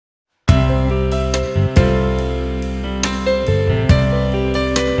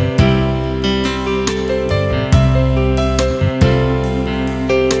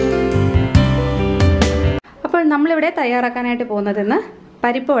തയ്യാറാക്കാനായിട്ട് പോകുന്നതെന്ന്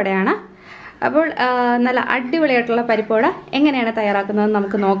പരിപ്പ് വടയാണ്. അപ്പോൾ നല്ല അടിപൊളിയായിട്ടുള്ള പരിപ്പ് വട എങ്ങനെയാണ് തയ്യാറാക്കുന്നതെന്ന്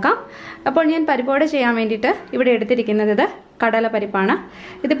നമുക്ക് നോക്കാം. അപ്പോൾ ഞാൻ പരിപ്പ് വട ചെയ്യാൻ വേണ്ടിയിട്ട് ഇവിടെ എടുത്തിരിക്കുന്നത് ഇത് കടലപ്പരിപ്പാണ്.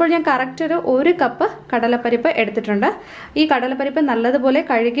 ഇതിപ്പോൾ ഞാൻ കറക്റ്റ് ഒരു കപ്പ് കടലപ്പരിപ്പ് എടുത്തിട്ടുണ്ട്. ഈ കടലപ്പരിപ്പ് നല്ലതുപോലെ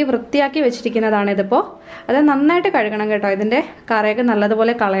കഴുകി വൃത്തിയാക്കി വെച്ചിരിക്കുന്നതാണ് ഇതിപ്പോൾ. അത് നന്നായിട്ട് കഴുകണം കേട്ടോ, ഇതിൻ്റെ കറയൊക്കെ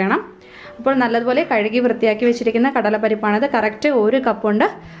നല്ലതുപോലെ കളയണം. അപ്പോൾ നല്ലതുപോലെ കഴുകി വൃത്തിയാക്കി വെച്ചിരിക്കുന്ന കടലപ്പരിപ്പാണിത്. കറക്റ്റ് ഒരു കപ്പുണ്ട്.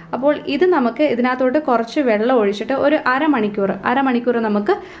 അപ്പോൾ ഇത് നമുക്ക് ഇതിനകത്തോട്ട് കുറച്ച് വെള്ളം ഒഴിച്ചിട്ട് ഒരു അരമണിക്കൂർ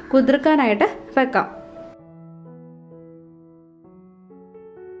നമുക്ക് കുതിർക്കാനായിട്ട് വെക്കാം.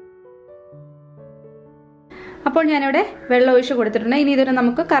 അപ്പോൾ ഞാനിവിടെ വെള്ളം ഒഴിച്ച് കൊടുത്തിട്ടുണ്ട്. ഇനി ഇതൊരു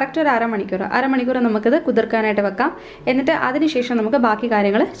നമുക്ക് കറക്റ്റ് ഒരു അരമണിക്കൂർ നമുക്കിത് കുതിർക്കാനായിട്ട് വെക്കാം. എന്നിട്ട് അതിനുശേഷം നമുക്ക് ബാക്കി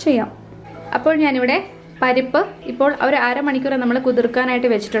കാര്യങ്ങൾ ചെയ്യാം. അപ്പോൾ ഞാനിവിടെ പരിപ്പ് ഇപ്പോൾ ഒരു അരമണിക്കൂർ നമ്മൾ കുതിർക്കാനായിട്ട്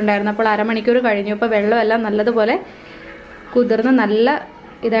വെച്ചിട്ടുണ്ടായിരുന്നു. അപ്പോൾ അരമണിക്കൂർ കഴിഞ്ഞു. ഇപ്പോൾ വെള്ളമെല്ലാം നല്ലതുപോലെ കുതിർന്ന് നല്ല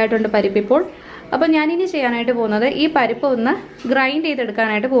ഇതായിട്ടുണ്ട് പരിപ്പ് ഇപ്പോൾ. അപ്പോൾ ഞാനിനി ചെയ്യാനായിട്ട് പോകുന്നത് ഈ പരിപ്പ് ഒന്ന് ഗ്രൈൻഡ്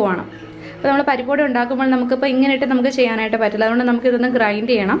ചെയ്തെടുക്കാനായിട്ട് പോവാണ്. അപ്പോൾ നമ്മൾ പരിപ്പോടെ ഉണ്ടാക്കുമ്പോൾ നമുക്കിപ്പോൾ ഇങ്ങനെ ഇട്ട് നമുക്ക് ചെയ്യാനായിട്ട് പറ്റില്ല. അതുകൊണ്ട് നമുക്കിതൊന്ന്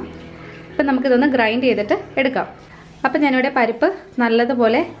ഗ്രൈൻഡ് ചെയ്യണം. അപ്പം നമുക്കിതൊന്ന് ഗ്രൈൻഡ് ചെയ്തിട്ട് എടുക്കാം. അപ്പം ഞാനിവിടെ പരിപ്പ്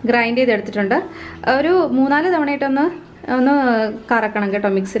നല്ലതുപോലെ ഗ്രൈൻഡ് ചെയ്തെടുത്തിട്ടുണ്ട്. ഒരു 3-4 തവണയായിട്ടൊന്ന് കറക്കണം കേട്ടോ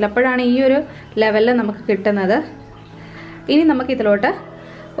മിക്സിയിൽ. അപ്പോഴാണ് ഈ ഒരു ലെവലിൽ നമുക്ക് കിട്ടുന്നത്. ഇനി നമുക്കിതിലോട്ട്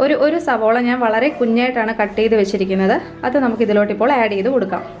ഒരു സവോള ഞാൻ വളരെ കുഞ്ഞായിട്ടാണ് കട്ട് ചെയ്ത് വെച്ചിരിക്കുന്നത്. അത് നമുക്കിതിലോട്ട് ഇപ്പോൾ ആഡ് ചെയ്ത്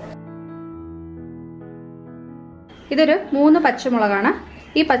കൊടുക്കാം. ഇതൊരു 3 പച്ചമുളകാണ്.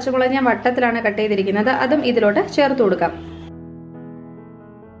 ഈ പച്ചമുളക് ഞാൻ വട്ടത്തിലാണ് കട്ട് ചെയ്തിരിക്കുന്നത്. അതും ഇതിലോട്ട് ചേർത്ത് കൊടുക്കാം.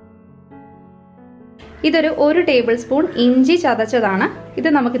 ഇതൊരു 1 ടേബിൾ സ്പൂൺ ഇഞ്ചി ചതച്ചതാണ്. ഇത്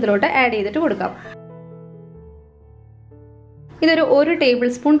നമുക്കിതിലോട്ട് ആഡ് ചെയ്തിട്ട് കൊടുക്കാം. ഇതൊരു 1 ടേബിൾ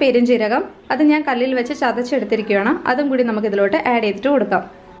സ്പൂൺ പെരുംജീരകം, അത് ഞാൻ കല്ലിൽ വെച്ച് ചതച്ചെടുത്തിരിക്കുകയാണ്. അതും കൂടി നമുക്ക് ഇതിലോട്ട് ആഡ് ചെയ്തിട്ട് കൊടുക്കാം.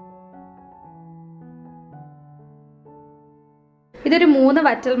 ഇതൊരു 3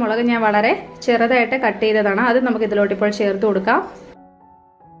 വറ്റൽ മുളക് ഞാൻ വളരെ ചെറുതായിട്ട് കട്ട് ചെയ്തതാണ്. അത് നമുക്ക് ഇതിലോട്ട് ഇപ്പോൾ ചേർത്ത് കൊടുക്കാം.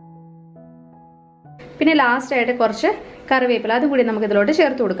 പിന്നെ ലാസ്റ്റ് ആയിട്ട് കുറച്ച് കറിവേപ്പില, അതും കൂടി നമുക്ക് ഇതിലോട്ട്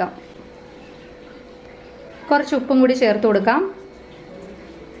ചേർത്ത് കൊടുക്കാം. കുറച്ച് ഉപ്പും കൂടി ചേർത്ത് കൊടുക്കാം.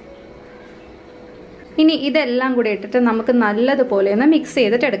 ഇനി ഇതെല്ലാം കൂടി ഇട്ടിട്ട് നമുക്ക് നല്ലതുപോലെ ഒന്ന് മിക്സ്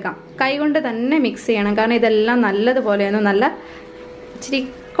ചെയ്തിട്ട് എടുക്കാം. കൈകൊണ്ട് തന്നെ മിക്സ് ചെയ്യണം, കാരണം ഇതെല്ലാം നല്ലതുപോലെ ഒന്ന് നല്ല ഇച്ചിരി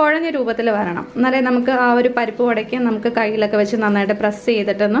കുഴഞ്ഞ രൂപത്തിൽ വരണം. എന്നാലേ നമുക്ക് ആ ഒരു പരിപ്പ് വടയ്ക്ക് നമുക്ക് കയ്യിലൊക്കെ വെച്ച് നന്നായിട്ട് പ്രസ്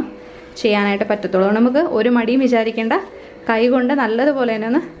ചെയ്തിട്ടൊന്ന് ചെയ്യാനായിട്ട് പറ്റത്തുള്ളൂ. നമുക്ക് ഒരു മടിയും വിചാരിക്കേണ്ട, കൈകൊണ്ട് നല്ലതുപോലെ തന്നെ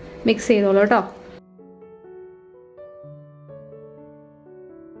ഒന്ന് മിക്സ് ചെയ്തോളൂ കേട്ടോ.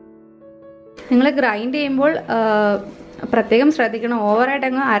 നിങ്ങൾ ഗ്രൈൻഡ് ചെയ്യുമ്പോൾ പ്രത്യേകം ശ്രദ്ധിക്കണം, ഓവറായിട്ട്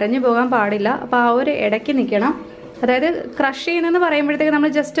അങ്ങ് അരഞ്ഞു പോകാൻ പാടില്ല. അപ്പോൾ ആ ഒരു ഇടയ്ക്ക് നിൽക്കണം. അതായത് ക്രഷ് ചെയ്യുന്നതെന്ന് പറയുമ്പോഴത്തേക്ക്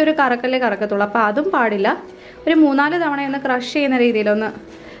നമ്മൾ ജസ്റ്റ് ഒരു കറക്കല്ലേ കറക്കത്തുള്ളൂ. അപ്പോൾ അതും പാടില്ല. ഒരു 3-4 തവണയൊന്ന് ക്രഷ് ചെയ്യുന്ന രീതിയിലൊന്ന്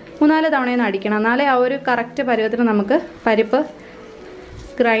 3-4 തവണയൊന്ന് അടിക്കണം. എന്നാലേ ആ ഒരു കറക്റ്റ് പരുവത്തിന് നമുക്ക് പരിപ്പ്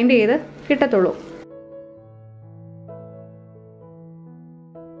ഗ്രൈൻഡ് ചെയ്ത് കിട്ടത്തുള്ളൂ.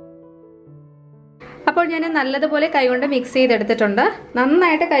 അപ്പോൾ ഞാൻ നല്ലതുപോലെ കൈകൊണ്ട് മിക്സ് ചെയ്തെടുത്തിട്ടുണ്ട്.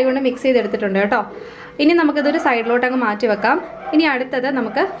 നന്നായിട്ട് കൈകൊണ്ട് മിക്സ് ചെയ്തെടുത്തിട്ടുണ്ട് കേട്ടോ. ഇനി നമുക്കിതൊരു സൈഡിലോട്ട് അങ്ങ് മാറ്റി വെക്കാം. ഇനി അടുത്തത്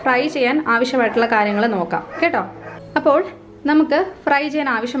നമുക്ക് ഫ്രൈ ചെയ്യാൻ ആവശ്യമായിട്ടുള്ള കാര്യങ്ങൾ നോക്കാം കേട്ടോ. അപ്പോൾ നമുക്ക് ഫ്രൈ ചെയ്യാൻ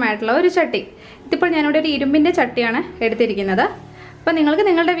ആവശ്യമായിട്ടുള്ള ഒരു ചട്ടി, ഇതിപ്പോൾ ഞാനിവിടെ ഒരു ഇരുമ്പിൻ്റെ ചട്ടിയാണ് എടുത്തിരിക്കുന്നത്. അപ്പോൾ നിങ്ങൾക്ക്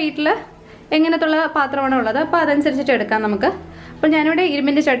നിങ്ങളുടെ വീട്ടിൽ എങ്ങനത്തുള്ള പാത്രമാണ് ഉള്ളത് അപ്പോൾ അതനുസരിച്ചിട്ട് എടുക്കാം നമുക്ക്. അപ്പോൾ ഞാനിവിടെ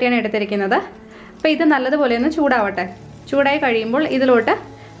ഇരുമ്പിൻ്റെ ചട്ടിയാണ് എടുത്തിരിക്കുന്നത്. അപ്പോൾ ഇത് നല്ലതുപോലെ ഒന്ന് ചൂടാവട്ടെ. ചൂടായി കഴിയുമ്പോൾ ഇതിലോട്ട്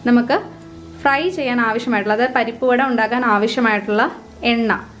നമുക്ക് ഫ്രൈ ചെയ്യാൻ ആവശ്യമായിട്ടുള്ള, അതായത് പരിപ്പ് വട ഉണ്ടാക്കാൻ ആവശ്യമായിട്ടുള്ള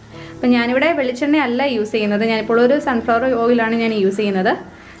എണ്ണ. അപ്പം ഞാനിവിടെ വെളിച്ചെണ്ണയല്ല യൂസ് ചെയ്യുന്നത്. ഞാനിപ്പോൾ ഒരു സൺഫ്ലവർ ഓയിലാണ് ഞാൻ യൂസ് ചെയ്യുന്നത്.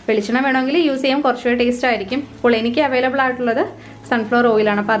 വെളിച്ചെണ്ണ വേണമെങ്കിൽ യൂസ് ചെയ്യാം, കുറച്ചുകൂടി ടേസ്റ്റ് ആയിരിക്കും. ഇപ്പോൾ എനിക്ക് അവൈലബിൾ ആയിട്ടുള്ളത് സൺഫ്ലവർ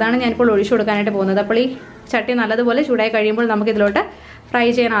ഓയിലാണ്. അപ്പോൾ അതാണ് ഞാനിപ്പോൾ ഒഴിച്ചു കൊടുക്കാനായിട്ട് പോകുന്നത്. അപ്പോൾ ഈ ചട്ടി നല്ലതുപോലെ ചൂടായി കഴിയുമ്പോൾ നമുക്കിതിലോട്ട് ഫ്രൈ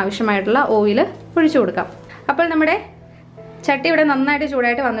ചെയ്യാൻ ആവശ്യമായിട്ടുള്ള ഓയിൽ ഒഴിച്ചു കൊടുക്കാം. അപ്പോൾ നമ്മുടെ ചട്ടി ഇവിടെ നന്നായിട്ട്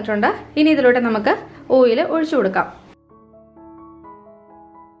ചൂടായിട്ട് വന്നിട്ടുണ്ട്. ഇനി ഇതിലോട്ട് നമുക്ക് ഓയിൽ ഒഴിച്ചു കൊടുക്കാം.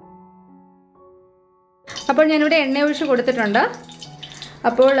 അപ്പോൾ ഞാനിവിടെ എണ്ണ ഒഴിച്ച് കൊടുത്തിട്ടുണ്ട്.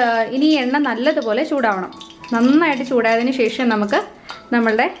 അപ്പോൾ ഇനി എണ്ണ നല്ലതുപോലെ ചൂടാവണം. നന്നായിട്ട് ചൂടായതിന് ശേഷം നമുക്ക്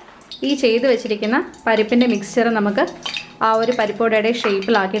നമ്മളുടെ ഈ ചെയ്ത് വെച്ചിരിക്കുന്ന പരിപ്പിൻ്റെ മിക്സ്ചർ നമുക്ക് ആ ഒരു പരിപ്പോടയുടെ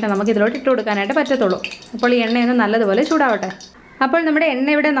ഷേപ്പിലാക്കിയിട്ട് നമുക്ക് ഇതിലോട്ട് ഇട്ട് കൊടുക്കാനായിട്ട് പറ്റത്തുള്ളൂ. അപ്പോൾ ഈ എണ്ണയൊന്ന് നല്ലതുപോലെ ചൂടാവട്ടെ. അപ്പോൾ നമ്മുടെ എണ്ണ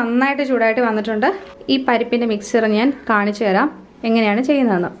ഇവിടെ നന്നായിട്ട് ചൂടായിട്ട് വന്നിട്ടുണ്ട്. ഈ പരിപ്പിൻ്റെ മിക്സ്ചർ ഞാൻ കാണിച്ചു തരാം എങ്ങനെയാണ്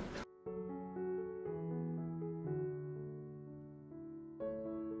ചെയ്യുന്നതെന്ന്.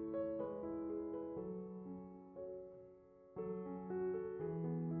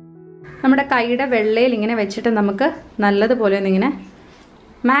 നമ്മുടെ കൈയുടെ വെള്ളയിൽ ഇങ്ങനെ വെച്ചിട്ട് നമുക്ക് നല്ലതുപോലെ ഒന്നിങ്ങനെ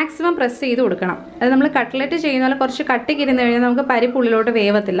മാക്സിമം പ്രസ് ചെയ്ത് കൊടുക്കണം. അത് നമ്മൾ കട്ട്ലറ്റ് ചെയ്യുന്ന പോലെ കുറച്ച് കട്ടിക്കിരുന്ന് കഴിഞ്ഞാൽ നമുക്ക് പരിപ്പ് ഉള്ളിലോട്ട്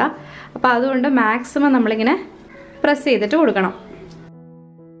വേവത്തില്ല. അപ്പോൾ അതുകൊണ്ട് മാക്സിമം നമ്മളിങ്ങനെ പ്രസ് ചെയ്തിട്ട് കൊടുക്കണം.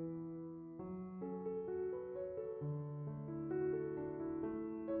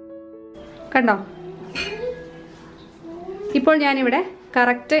 കണ്ടോ? ഇപ്പോൾ ഞാനിവിടെ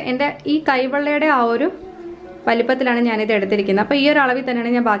കറക്റ്റ് എൻ്റെ ഈ കൈവെള്ളയുടെ ആ ഒരു വലിപ്പത്തിലാണ് ഞാനിത് എടുത്തിരിക്കുന്നത്. അപ്പോൾ ഈ ഒരു അളവിൽ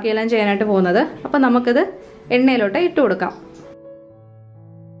തന്നെയാണ് ഞാൻ ബാക്കിയെല്ലാം ചെയ്യാനായിട്ട് പോകുന്നത്. അപ്പോൾ നമുക്കിത് എണ്ണയിലോട്ട് ഇട്ട് കൊടുക്കാം.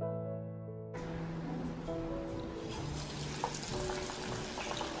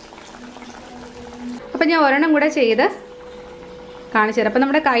 അപ്പം ഞാൻ ഒരെണ്ണം കൂടെ ചെയ്ത് കാണിച്ചു തരാം. അപ്പം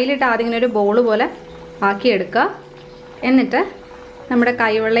നമ്മുടെ കയ്യിലിട്ട് ആദ്യം ഇങ്ങനെ ഒരു ബോൾ പോലെ ആക്കിയെടുക്കുക. എന്നിട്ട് നമ്മുടെ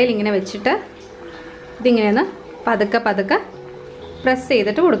കൈവെള്ളയിൽ ഇങ്ങനെ വെച്ചിട്ട് ഇതിങ്ങനെ ഒന്ന് പതുക്കെ പതുക്കെ പ്രസ്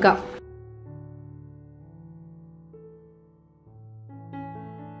ചെയ്തിട്ട് കൊടുക്കാം.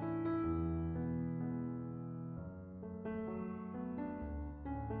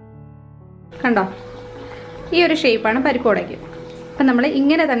 കണ്ടോ? ഈ ഒരു ഷേപ്പാണ് പരിപ്പ് വടയ്ക്ക്. അപ്പം നമ്മൾ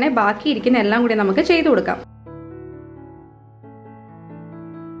ഇങ്ങനെ തന്നെ ബാക്കിയിരിക്കുന്ന എല്ലാം കൂടി നമുക്ക് ചെയ്തു കൊടുക്കാം.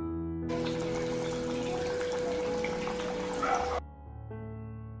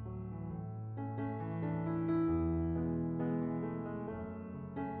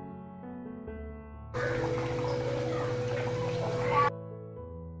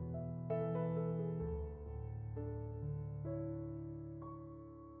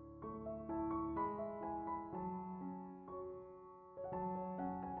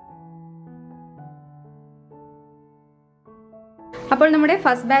 അപ്പോൾ നമ്മുടെ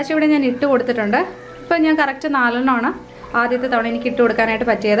ഫസ്റ്റ് ബാച്ച് ഇവിടെ ഞാൻ ഇട്ട് കൊടുത്തിട്ടുണ്ട്. ഇപ്പോൾ ഞാൻ കറക്റ്റ് 4എണ്ണമാണ് ആദ്യത്തെ തവണ എനിക്ക് ഇട്ട് കൊടുക്കാനായിട്ട്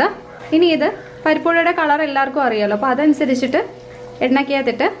പറ്റിയത്. ഇനി ഇത് പരിപ്പുവടയുടെ കളർ എല്ലാവർക്കും അറിയാമല്ലോ. അപ്പോൾ അതനുസരിച്ചിട്ട്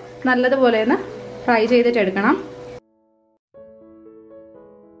എണ്ണയ്ക്കകത്തിട്ട് നല്ലതുപോലെ ഒന്ന് ഫ്രൈ ചെയ്തിട്ട് എടുക്കണം.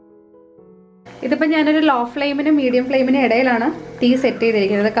 ഇതിപ്പോൾ ഞാനൊരു ലോ ഫ്ലെയിമിനും മീഡിയം ഫ്ലെയിമിനും ഇടയിലാണ് തീ സെറ്റ്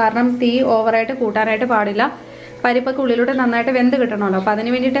ചെയ്തിരിക്കുന്നത്. കാരണം തീ ഓവറായിട്ട് കൂട്ടാനായിട്ട് പാടില്ല. പരിപ്പൊക്കെ ഉള്ളിലൂടെ നന്നായിട്ട് വെന്ത് കിട്ടണമല്ലോ. അപ്പോൾ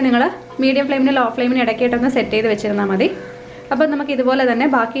അതിന് വേണ്ടിയിട്ട് നിങ്ങൾ മീഡിയം ഫ്ലെയിമിനും ലോ ഫ്ലെയിമിനും ഇടയ്ക്കായിട്ടൊന്ന് സെറ്റ് ചെയ്ത് വെച്ചിരുന്നാൽ മതി. അപ്പോൾ നമുക്ക് ഇതുപോലെ തന്നെ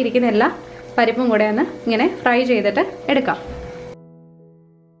ബാക്കിയിരിക്കുന്ന എല്ലാ പരിപ്പും കൂടെ ഒന്ന് ഇങ്ങനെ ഫ്രൈ ചെയ്തിട്ട് എടുക്കാം.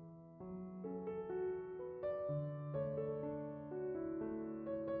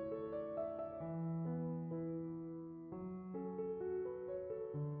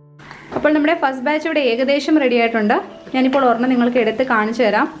 അപ്പോൾ നമ്മുടെ ഫസ്റ്റ് ബാച്ച് ഇവിടെ ഏകദേശം റെഡി ആയിട്ടുണ്ട്. ഞാനിപ്പോൾ ഒരെണ്ണം നിങ്ങൾക്ക് എടുത്ത് കാണിച്ചു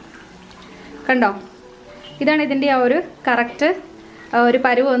തരാം. കണ്ടോ? ഇതാണ് ഇതിൻ്റെ ആ ഒരു കറക്റ്റ് ഒരു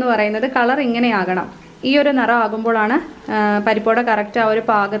പരുവ് എന്ന് പറയുന്നത്. കളർ ഇങ്ങനെയാകണം. ഈ ഒരു നിറം ആകുമ്പോഴാണ് പരിപ്പോട കറക്റ്റ് ആ ഒരു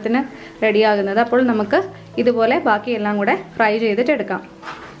പാകത്തിന് റെഡിയാകുന്നത്. അപ്പോൾ നമുക്ക് ഇതുപോലെ ബാക്കിയെല്ലാം കൂടെ ഫ്രൈ ചെയ്തിട്ട് എടുക്കാം.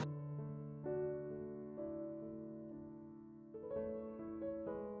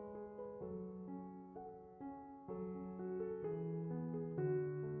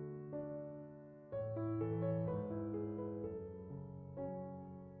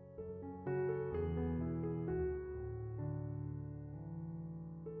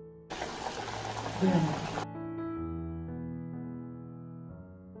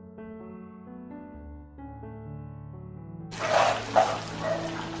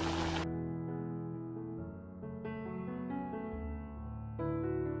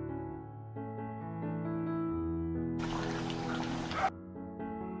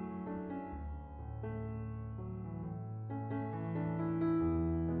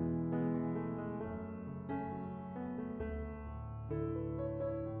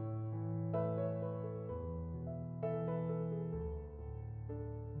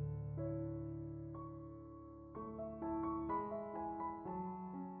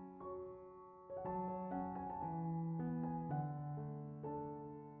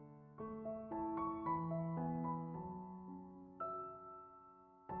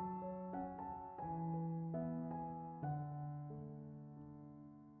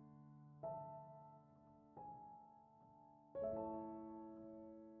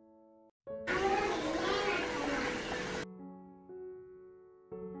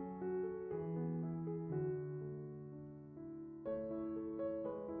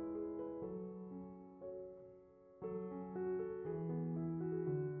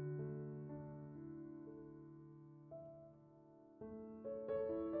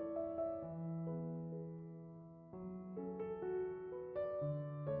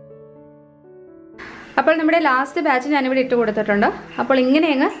 അപ്പോൾ നമ്മുടെ ലാസ്റ്റ് ബാച്ച് ഞാനിവിടെ ഇട്ട് കൊടുത്തിട്ടുണ്ട്. അപ്പോൾ ഇങ്ങനെ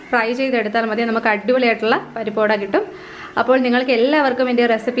അങ്ങ് ഫ്രൈ ചെയ്തെടുത്താൽ മതി. നമുക്ക് അടിപൊളിയായിട്ടുള്ള പരിപ്പോട കിട്ടും. അപ്പോൾ നിങ്ങൾക്ക് എല്ലാവർക്കും എൻ്റെ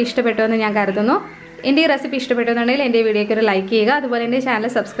റെസിപ്പി ഇഷ്ടപ്പെട്ടു എന്ന് ഞാൻ കരുതുന്നു. എൻ്റെ ഈ റെസിപ്പി ഇഷ്ടപ്പെട്ടുന്നുണ്ടെങ്കിൽ എൻ്റെ വീഡിയോയ്ക്ക് ഒരു ലൈക്ക് ചെയ്യുക. അതുപോലെ എൻ്റെ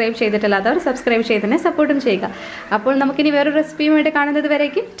ചാനൽ സബ്സ്ക്രൈബ് ചെയ്തിട്ടില്ലാത്തവർ സബ്സ്ക്രൈബ് ചെയ്ത് തന്നെ സപ്പോർട്ടും ചെയ്യുക. അപ്പോൾ നമുക്കിനി വേറൊരു റെസിപ്പിയുമായിട്ട് കാണുന്നത്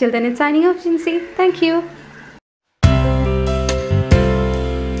വരേക്കും till then it's signing off Jincy. Thank you.